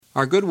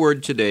Our good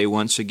word today,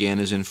 once again,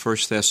 is in 1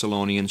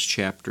 Thessalonians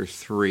chapter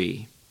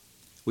 3.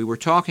 We were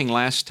talking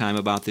last time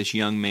about this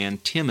young man,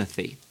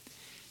 Timothy.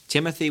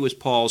 Timothy was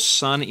Paul's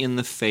son in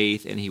the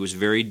faith, and he was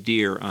very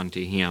dear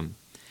unto him.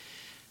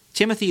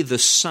 Timothy the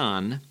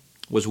son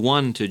was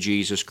won to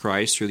Jesus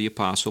Christ through the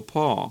Apostle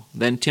Paul.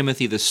 Then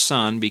Timothy the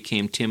son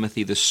became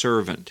Timothy the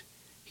servant.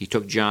 He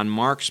took John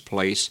Mark's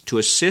place to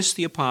assist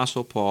the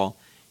Apostle Paul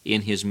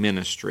in his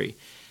ministry.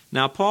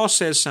 Now, Paul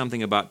says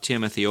something about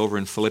Timothy over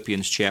in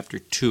Philippians chapter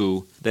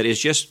 2 that is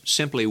just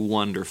simply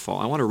wonderful.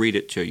 I want to read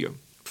it to you.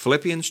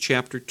 Philippians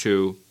chapter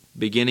 2,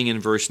 beginning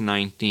in verse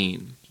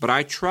 19. But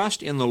I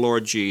trust in the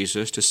Lord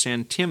Jesus to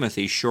send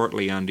Timothy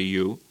shortly unto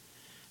you,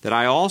 that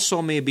I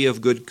also may be of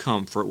good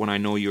comfort when I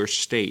know your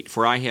state.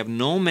 For I have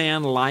no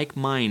man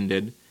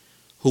like-minded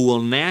who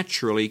will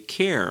naturally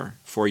care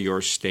for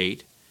your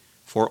state,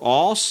 for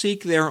all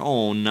seek their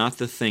own, not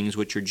the things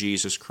which are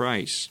Jesus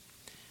Christ's.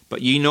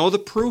 But ye know the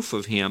proof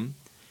of him,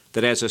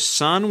 that as a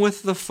son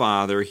with the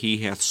Father he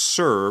hath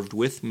served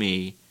with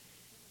me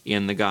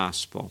in the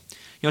gospel.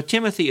 You know,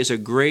 Timothy is a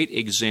great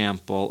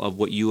example of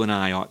what you and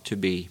I ought to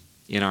be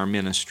in our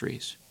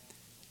ministries.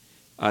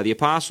 The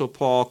Apostle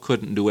Paul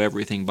couldn't do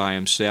everything by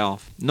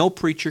himself. No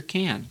preacher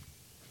can.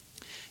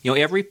 You know,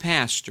 every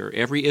pastor,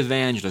 every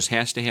evangelist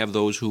has to have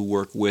those who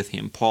work with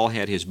him. Paul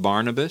had his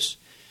Barnabas,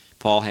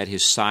 Paul had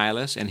his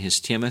Silas and his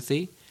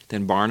Timothy.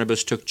 Then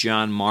Barnabas took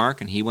John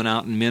Mark, and he went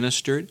out and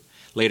ministered.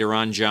 Later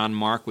on, John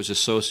Mark was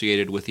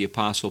associated with the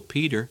Apostle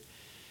Peter.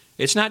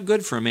 It's not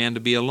good for a man to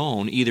be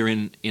alone, either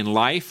in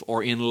life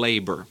or in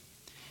labor.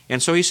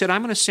 And so he said,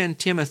 I'm going to send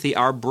Timothy,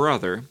 our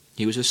brother,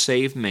 he was a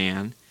saved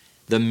man,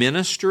 the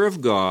minister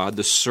of God,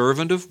 the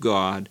servant of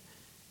God,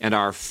 and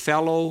our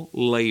fellow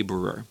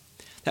laborer.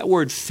 That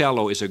word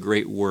fellow is a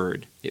great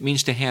word. It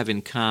means to have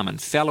in common,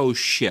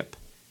 fellowship,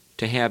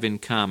 to have in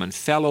common,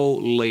 fellow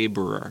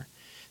laborer,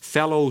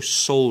 fellow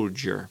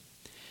soldier,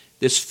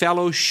 this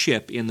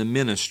fellowship in the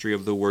ministry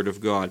of the Word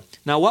of God.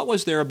 Now, what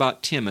was there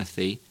about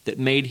Timothy that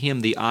made him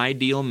the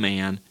ideal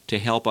man to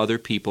help other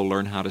people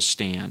learn how to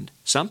stand?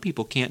 Some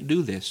people can't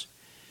do this.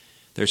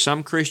 There are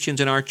some Christians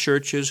in our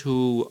churches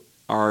who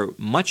are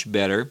much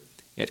better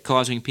at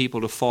causing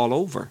people to fall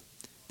over.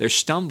 They're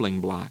stumbling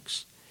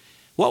blocks.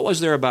 What was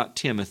there about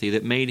Timothy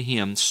that made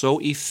him so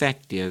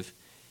effective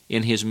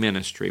in his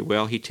ministry?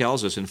 Well, he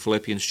tells us in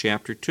Philippians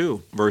chapter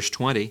 2, verse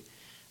 20,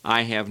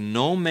 I have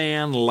no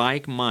man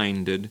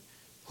like-minded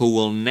who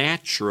will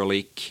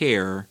naturally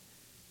care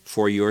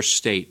for your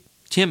state.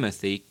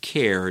 Timothy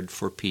cared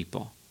for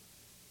people.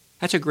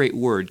 That's a great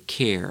word,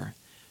 care.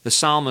 The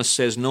psalmist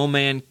says, no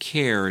man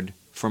cared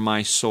for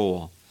my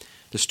soul.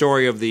 The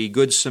story of the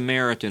Good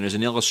Samaritan is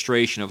an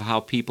illustration of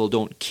how people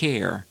don't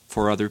care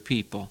for other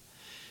people.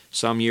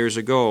 Some years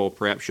ago,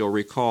 perhaps you'll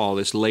recall,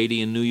 this lady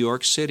in New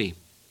York City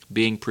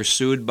being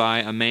pursued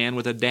by a man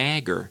with a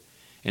dagger.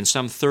 And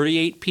some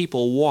 38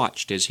 people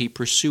watched as he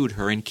pursued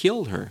her and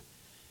killed her,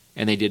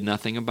 and they did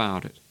nothing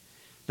about it.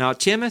 Now,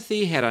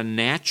 Timothy had a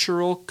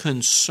natural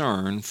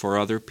concern for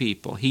other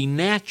people. He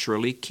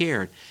naturally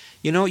cared.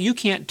 You know, you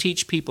can't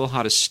teach people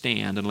how to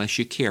stand unless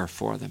you care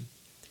for them.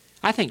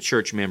 I think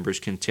church members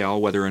can tell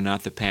whether or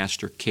not the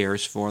pastor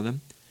cares for them.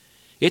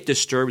 It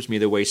disturbs me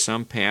the way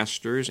some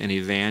pastors and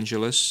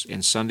evangelists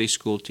and Sunday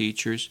school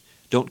teachers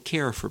don't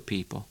care for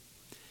people.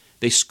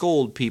 They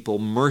scold people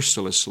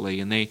mercilessly,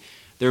 and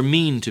they're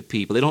mean to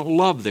people. They don't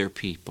love their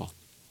people.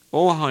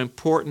 Oh, how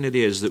important it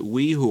is that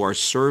we who are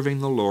serving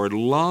the Lord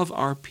love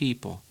our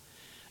people,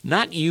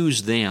 not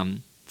use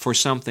them for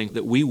something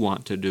that we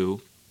want to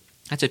do.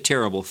 That's a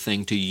terrible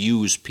thing, to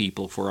use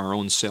people for our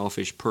own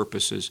selfish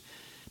purposes,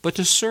 but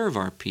to serve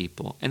our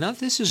people. And now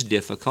this is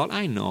difficult,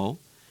 I know.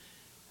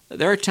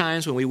 There are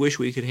times when we wish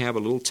we could have a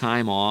little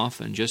time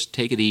off and just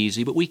take it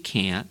easy, but we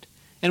can't,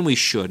 and we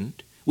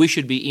shouldn't. We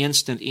should be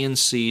instant in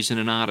season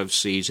and out of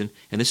season,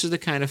 and this is the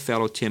kind of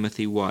fellow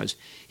Timothy was.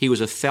 He was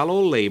a fellow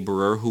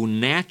laborer who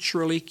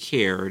naturally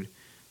cared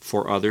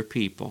for other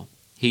people.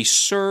 He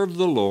served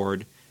the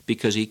Lord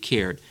because he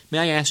cared. May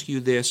I ask you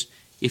this?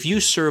 If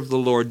you serve the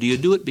Lord, do you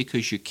do it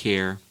because you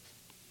care?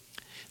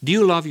 Do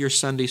you love your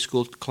Sunday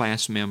school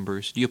class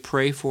members? Do you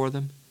pray for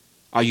them?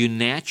 Are you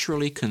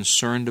naturally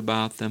concerned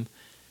about them?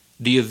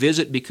 Do you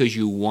visit because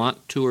you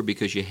want to or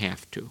because you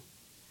have to?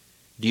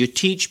 Do you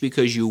teach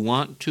because you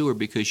want to or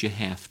because you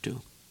have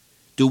to?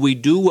 Do we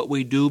do what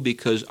we do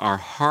because our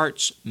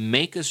hearts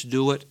make us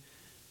do it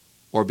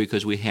or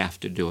because we have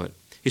to do it?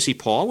 You see,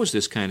 Paul was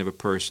this kind of a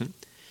person.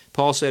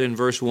 Paul said in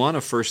verse 1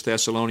 of 1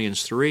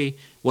 Thessalonians 3,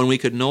 when we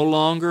could no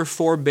longer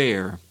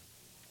forbear,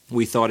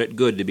 we thought it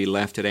good to be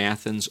left at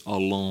Athens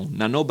alone.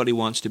 Now, nobody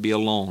wants to be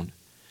alone.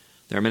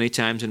 There are many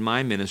times in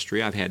my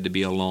ministry I've had to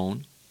be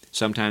alone,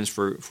 sometimes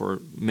for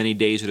many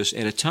days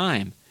at a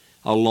time,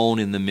 alone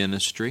in the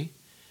ministry,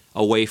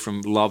 away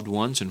from loved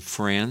ones and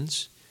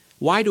friends.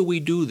 Why do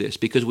we do this?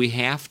 Because we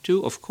have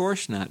to? Of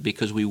course not.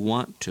 Because we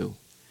want to.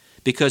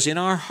 Because in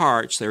our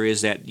hearts there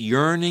is that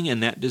yearning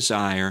and that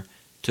desire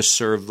to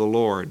serve the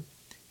Lord.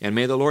 And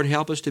may the Lord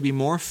help us to be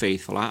more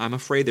faithful. I'm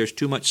afraid there's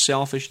too much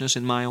selfishness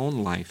in my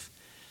own life.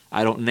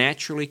 I don't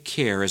naturally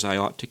care as I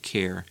ought to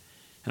care.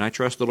 And I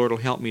trust the Lord will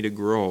help me to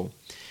grow.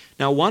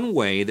 Now, one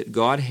way that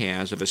God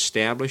has of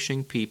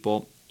establishing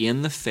people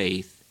in the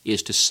faith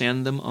is to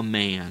send them a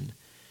man.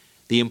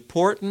 The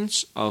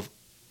importance of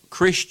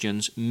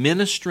Christians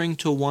ministering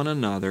to one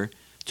another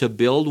to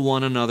build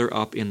one another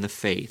up in the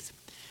faith.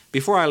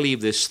 Before I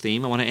leave this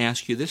theme, I want to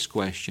ask you this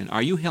question.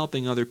 Are you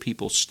helping other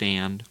people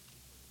stand?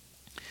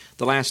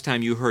 The last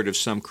time you heard of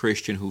some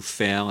Christian who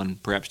fell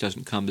and perhaps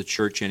doesn't come to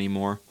church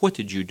anymore, what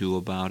did you do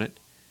about it?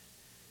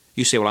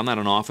 You say, well, I'm not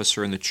an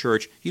officer in the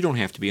church. You don't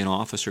have to be an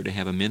officer to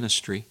have a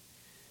ministry.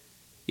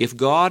 If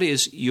God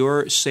is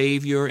your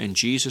Savior and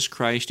Jesus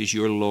Christ is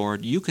your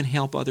Lord, you can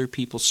help other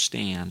people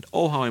stand.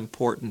 Oh, how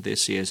important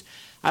this is.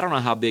 I don't know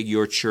how big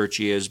your church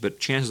is, but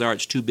chances are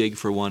it's too big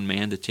for one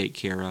man to take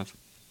care of.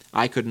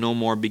 I could no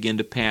more begin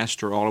to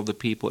pastor all of the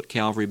people at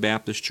Calvary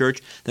Baptist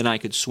Church than I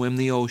could swim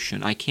the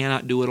ocean. I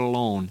cannot do it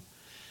alone.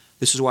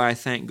 This is why I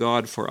thank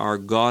God for our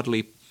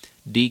godly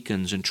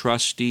deacons and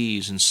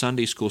trustees and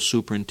Sunday school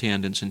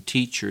superintendents and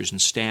teachers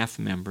and staff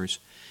members.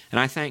 And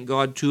I thank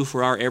God, too,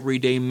 for our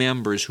everyday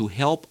members who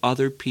help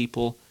other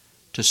people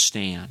to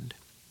stand.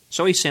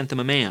 So he sent them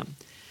a man.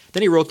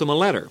 Then he wrote them a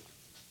letter.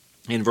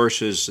 In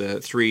verses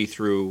 3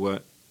 through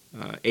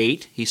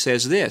 8, he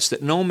says this,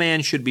 that no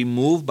man should be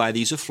moved by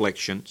these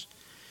afflictions,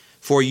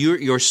 for you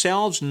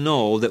yourselves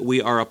know that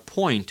we are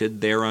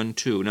appointed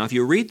thereunto. Now, if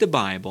you read the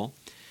Bible,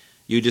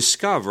 you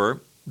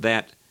discover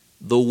that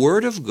the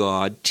Word of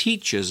God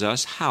teaches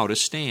us how to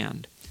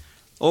stand.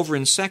 Over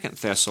in 2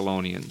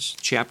 Thessalonians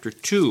chapter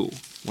 2,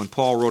 when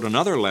Paul wrote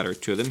another letter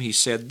to them, he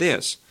said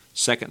this,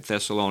 2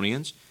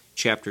 Thessalonians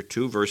chapter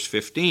 2, verse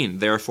 15,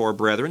 therefore,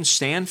 brethren,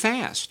 stand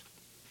fast,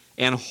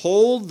 and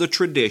hold the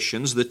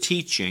traditions, the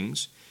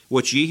teachings,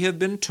 which ye have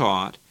been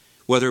taught,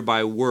 whether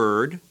by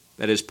word,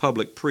 that is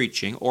public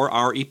preaching, or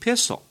our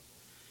epistle.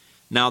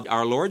 Now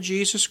our Lord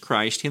Jesus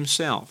Christ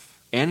himself,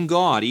 and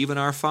God, even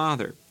our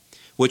Father,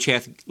 which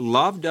hath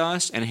loved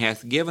us and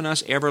hath given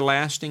us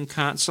everlasting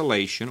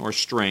consolation or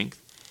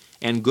strength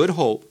and good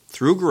hope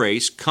through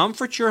grace,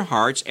 comfort your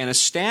hearts and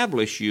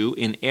establish you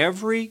in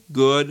every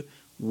good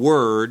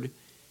word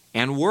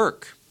and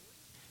work.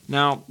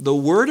 Now, the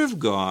Word of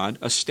God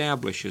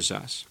establishes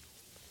us.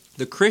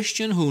 The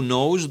Christian who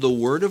knows the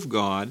Word of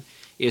God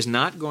is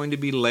not going to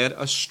be led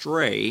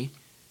astray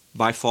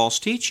by false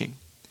teaching.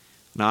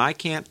 Now, I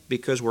can't,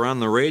 because we're on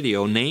the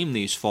radio, name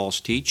these false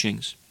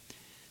teachings.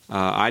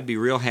 I'd be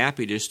real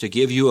happy just to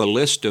give you a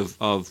list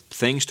of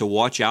things to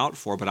watch out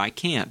for, but I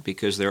can't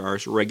because there are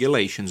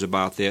regulations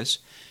about this.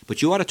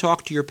 But you ought to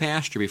talk to your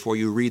pastor before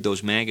you read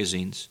those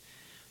magazines.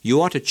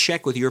 You ought to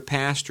check with your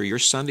pastor, your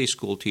Sunday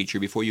school teacher,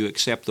 before you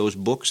accept those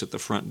books at the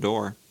front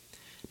door,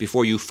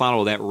 before you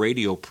follow that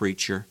radio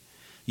preacher.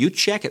 You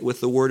check it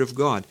with the Word of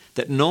God.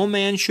 That no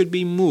man should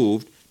be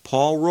moved,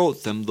 Paul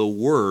wrote them the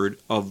Word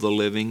of the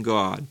living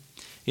God.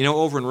 You know,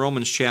 over in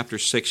Romans chapter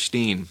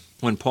 16,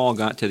 when Paul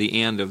got to the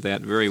end of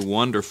that very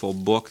wonderful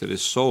book that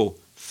is so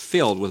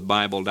filled with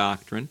Bible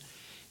doctrine,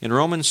 in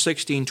Romans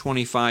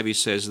 16:25 he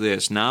says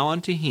this, now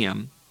unto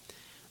him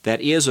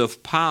that is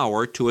of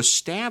power to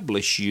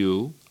establish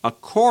you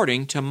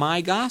according to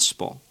my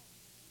gospel.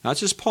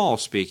 That's just Paul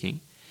speaking.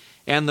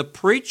 And the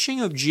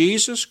preaching of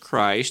Jesus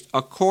Christ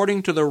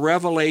according to the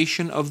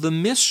revelation of the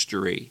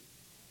mystery,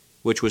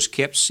 which was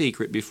kept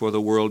secret before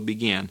the world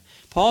began.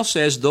 Paul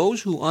says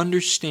those who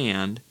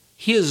understand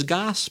his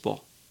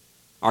gospel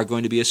are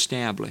going to be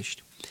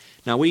established.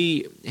 Now,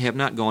 we have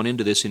not gone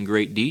into this in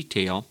great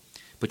detail,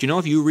 but you know,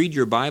 if you read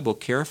your Bible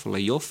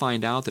carefully, you'll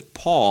find out that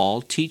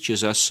Paul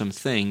teaches us some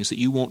things that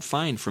you won't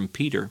find from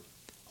Peter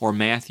or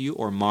Matthew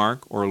or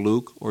Mark or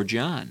Luke or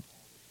John.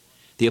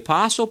 The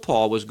Apostle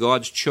Paul was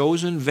God's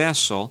chosen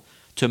vessel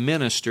to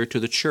minister to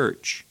the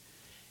church.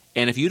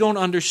 And if you don't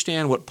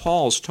understand what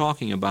Paul's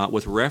talking about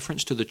with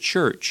reference to the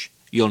church,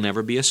 you'll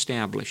never be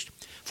established.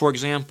 For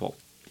example,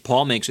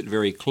 Paul makes it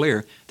very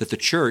clear that the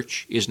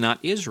church is not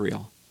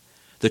Israel.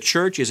 The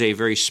church is a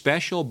very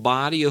special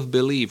body of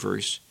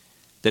believers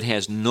that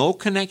has no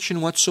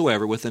connection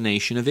whatsoever with the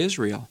nation of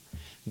Israel.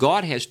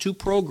 God has two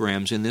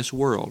programs in this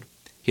world,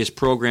 His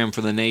program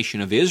for the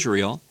nation of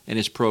Israel and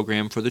His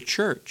program for the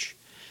church.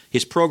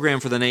 His program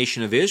for the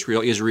nation of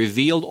Israel is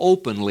revealed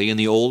openly in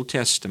the Old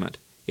Testament.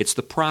 It's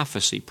the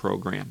prophecy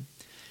program.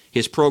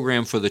 His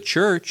program for the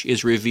church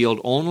is revealed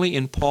only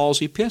in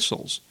Paul's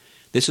epistles.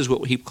 This is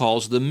what he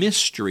calls the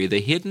mystery,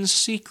 the hidden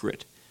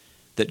secret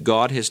that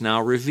God has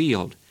now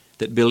revealed,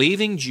 that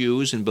believing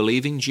Jews and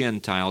believing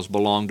Gentiles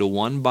belong to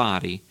one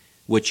body,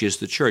 which is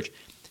the church.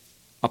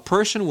 A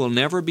person will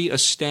never be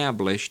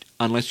established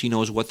unless he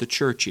knows what the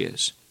church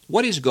is.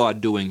 What is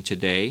God doing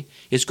today?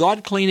 Is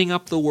God cleaning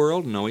up the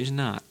world? No, He's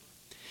not.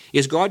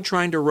 Is God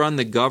trying to run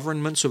the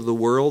governments of the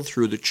world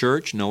through the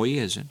church? No, He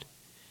isn't.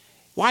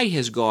 Why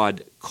has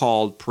God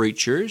called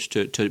preachers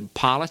to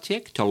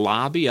politic, to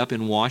lobby up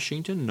in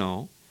Washington?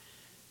 No.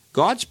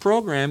 God's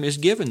program is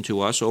given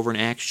to us over in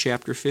Acts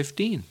chapter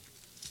 15.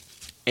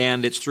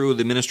 And it's through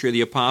the ministry of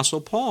the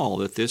Apostle Paul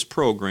that this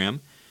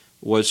program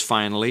was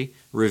finally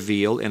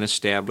revealed and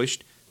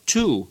established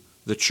to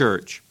the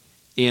church.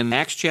 In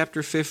Acts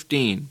chapter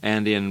 15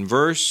 and in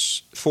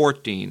verse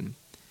 14,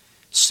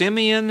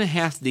 Simeon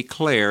hath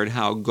declared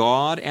how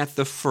God at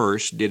the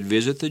first did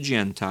visit the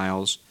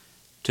Gentiles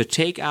to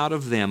take out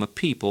of them a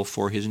people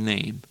for His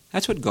name.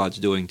 That's what God's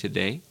doing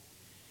today.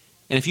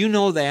 And if you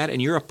know that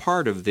and you're a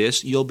part of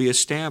this, you'll be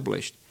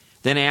established.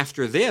 Then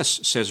after this,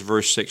 says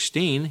verse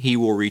 16, He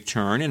will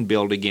return and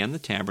build again the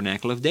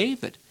tabernacle of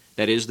David.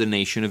 That is the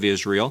nation of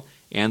Israel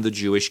and the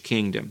Jewish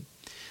kingdom.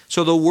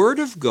 So the Word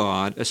of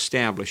God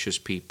establishes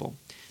people.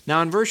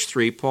 Now in verse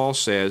 3, Paul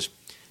says,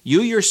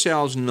 You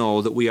yourselves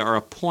know that we are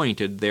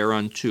appointed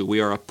thereunto.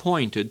 We are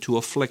appointed to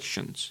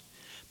afflictions.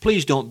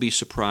 Please don't be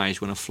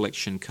surprised when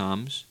affliction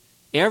comes.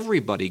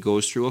 Everybody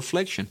goes through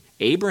affliction.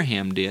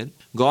 Abraham did.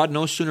 God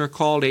no sooner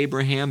called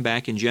Abraham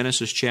back in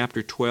Genesis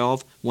chapter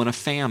 12 when a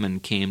famine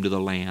came to the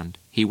land.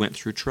 He went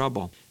through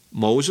trouble.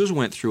 Moses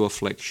went through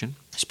affliction.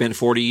 Spent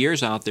 40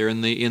 years out there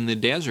in the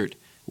desert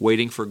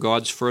waiting for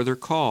God's further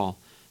call.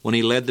 When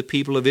he led the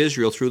people of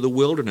Israel through the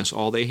wilderness,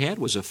 all they had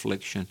was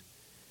affliction.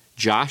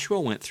 Joshua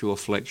went through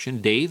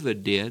affliction.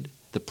 David did.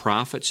 The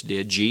prophets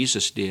did.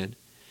 Jesus did.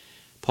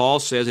 Paul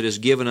says it is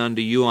given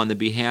unto you on the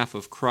behalf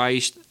of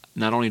Christ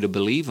not only to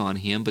believe on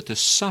Him, but to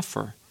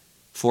suffer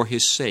for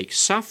His sake.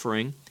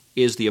 Suffering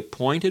is the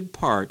appointed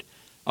part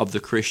of the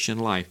Christian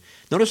life.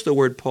 Notice the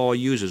word Paul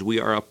uses. We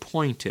are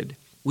appointed.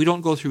 We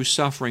don't go through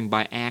suffering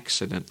by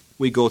accident.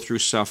 We go through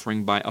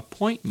suffering by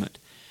appointment.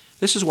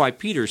 This is why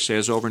Peter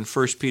says over in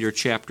 1 Peter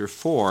chapter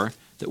 4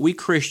 that we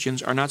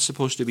Christians are not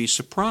supposed to be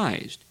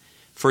surprised.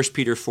 1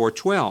 Peter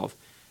 4:12,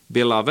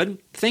 Beloved,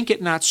 think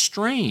it not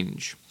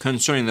strange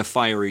concerning the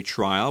fiery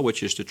trial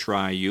which is to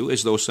try you,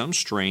 as though some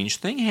strange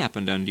thing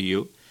happened unto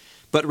you.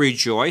 But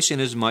rejoice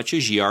inasmuch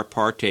as ye are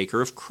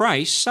partaker of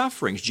Christ's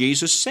sufferings.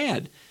 Jesus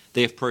said,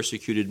 They have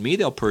persecuted me,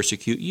 they'll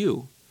persecute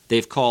you.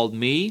 They've called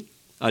me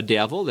a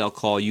devil, they'll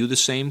call you the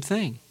same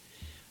thing.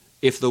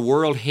 If the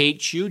world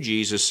hates you,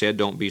 Jesus said,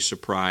 don't be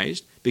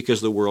surprised,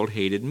 because the world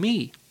hated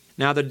me.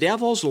 Now, the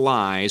devil's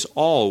lies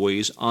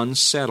always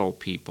unsettle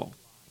people.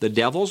 The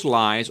devil's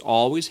lies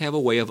always have a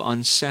way of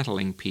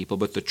unsettling people,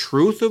 but the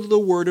truth of the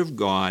Word of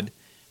God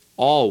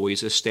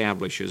always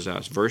establishes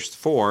us. Verse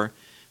 4,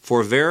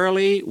 For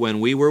verily, when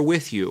we were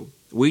with you,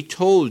 we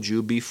told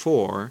you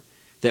before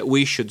that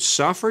we should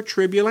suffer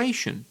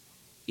tribulation,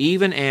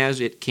 even as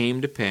it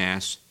came to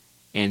pass,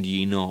 and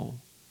ye know.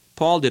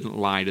 Paul didn't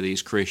lie to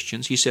these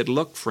Christians. He said,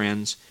 Look,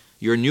 friends,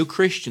 you're new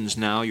Christians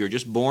now. You're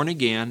just born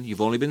again.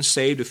 You've only been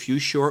saved a few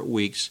short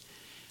weeks.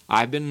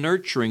 I've been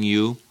nurturing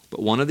you,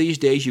 but one of these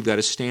days you've got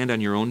to stand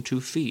on your own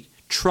 2 feet.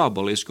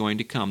 Trouble is going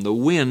to come. The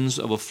winds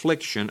of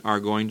affliction are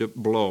going to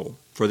blow.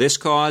 For this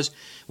cause,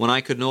 when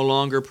I could no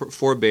longer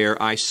forbear,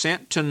 I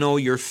sent to know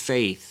your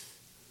faith.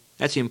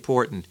 That's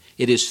important.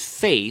 It is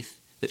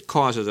faith that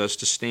causes us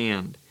to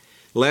stand.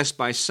 Lest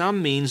by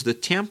some means the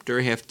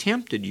tempter have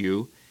tempted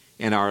you,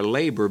 and our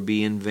labor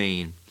be in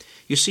vain.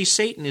 You see,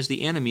 Satan is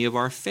the enemy of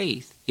our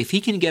faith. If he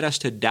can get us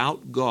to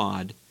doubt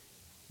God,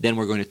 then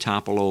we're going to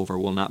topple over.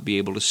 We'll not be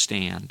able to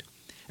stand.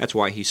 That's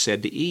why he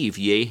said to Eve,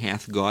 Yea,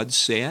 hath God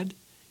said?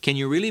 Can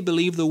you really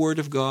believe the Word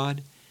of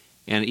God?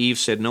 And Eve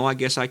said, No, I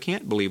guess I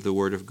can't believe the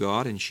Word of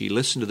God. And she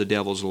listened to the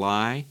devil's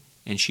lie,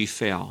 and she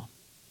fell.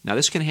 Now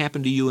this can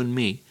happen to you and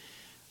me.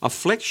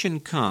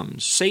 Affliction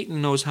comes.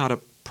 Satan knows how to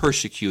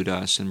persecute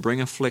us and bring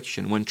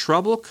affliction. When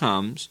trouble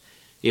comes,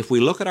 if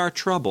we look at our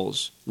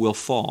troubles, we'll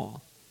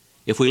fall.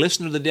 If we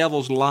listen to the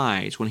devil's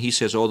lies when he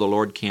says, Oh, the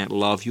Lord can't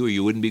love you, or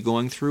you wouldn't be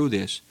going through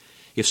this.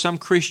 If some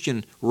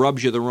Christian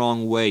rubs you the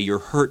wrong way, you're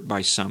hurt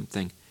by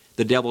something,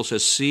 the devil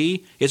says,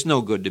 See, it's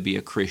no good to be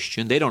a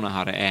Christian. They don't know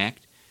how to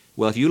act.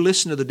 Well, if you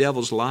listen to the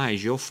devil's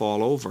lies, you'll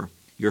fall over.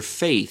 Your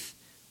faith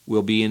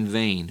will be in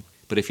vain.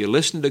 But if you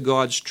listen to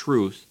God's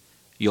truth,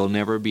 you'll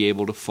never be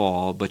able to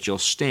fall, but you'll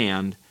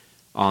stand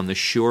on the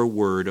sure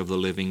word of the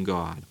living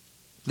God.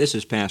 This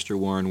is Pastor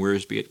Warren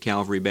Wiersbe at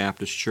Calvary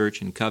Baptist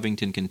Church in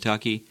Covington,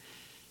 Kentucky.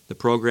 The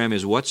program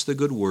is What's the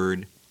Good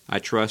Word? I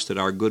trust that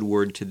our good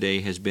word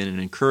today has been an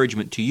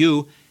encouragement to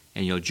you,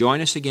 and you'll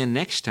join us again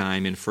next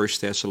time in 1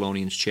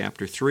 Thessalonians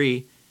chapter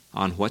 3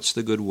 on What's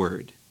the Good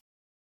Word?